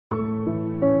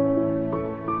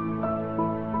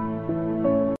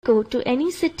Go to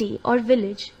any city or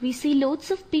village, we see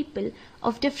loads of people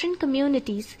of different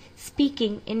communities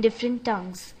speaking in different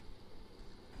tongues.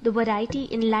 The variety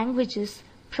in languages,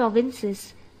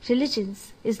 provinces,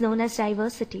 religions is known as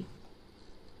diversity.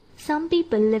 Some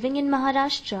people living in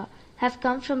Maharashtra have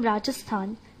come from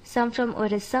Rajasthan, some from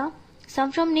Orissa,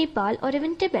 some from Nepal or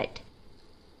even Tibet.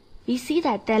 We see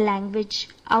that their language,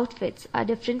 outfits are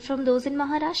different from those in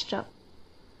Maharashtra.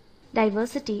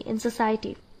 Diversity in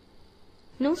society.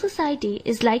 No society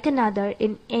is like another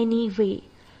in any way.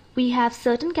 We have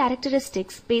certain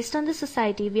characteristics based on the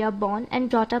society we are born and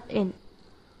brought up in.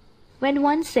 When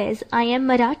one says, I am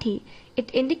Marathi, it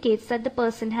indicates that the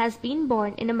person has been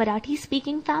born in a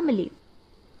Marathi-speaking family.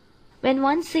 When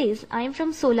one says, I am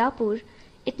from Solapur,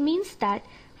 it means that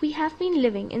we have been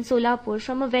living in Solapur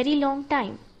from a very long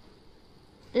time.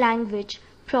 Language,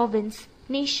 province,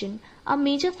 nation are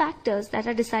major factors that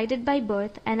are decided by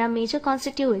birth and are major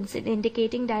constituents in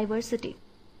indicating diversity.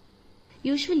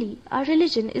 Usually, our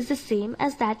religion is the same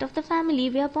as that of the family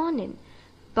we are born in,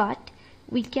 but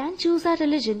we can choose our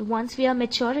religion once we are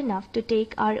mature enough to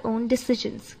take our own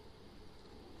decisions.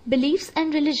 Beliefs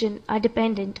and religion are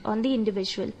dependent on the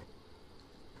individual.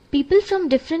 People from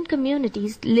different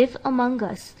communities live among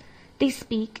us. They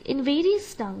speak in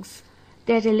various tongues.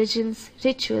 Their religions,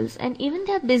 rituals, and even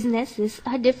their businesses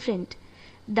are different.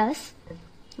 Thus,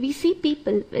 we see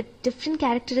people with different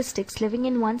characteristics living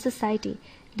in one society.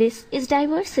 This is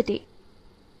diversity.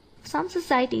 Some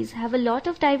societies have a lot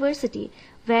of diversity,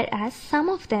 whereas some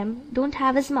of them don't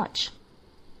have as much.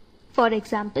 For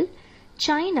example,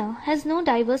 China has no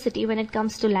diversity when it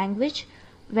comes to language,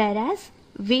 whereas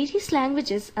various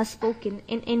languages are spoken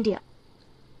in India.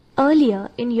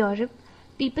 Earlier in Europe,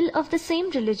 people of the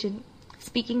same religion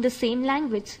speaking the same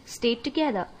language stayed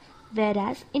together,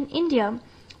 whereas in India,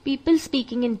 people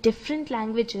speaking in different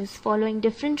languages following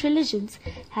different religions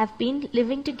have been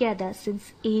living together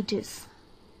since ages.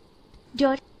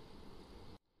 During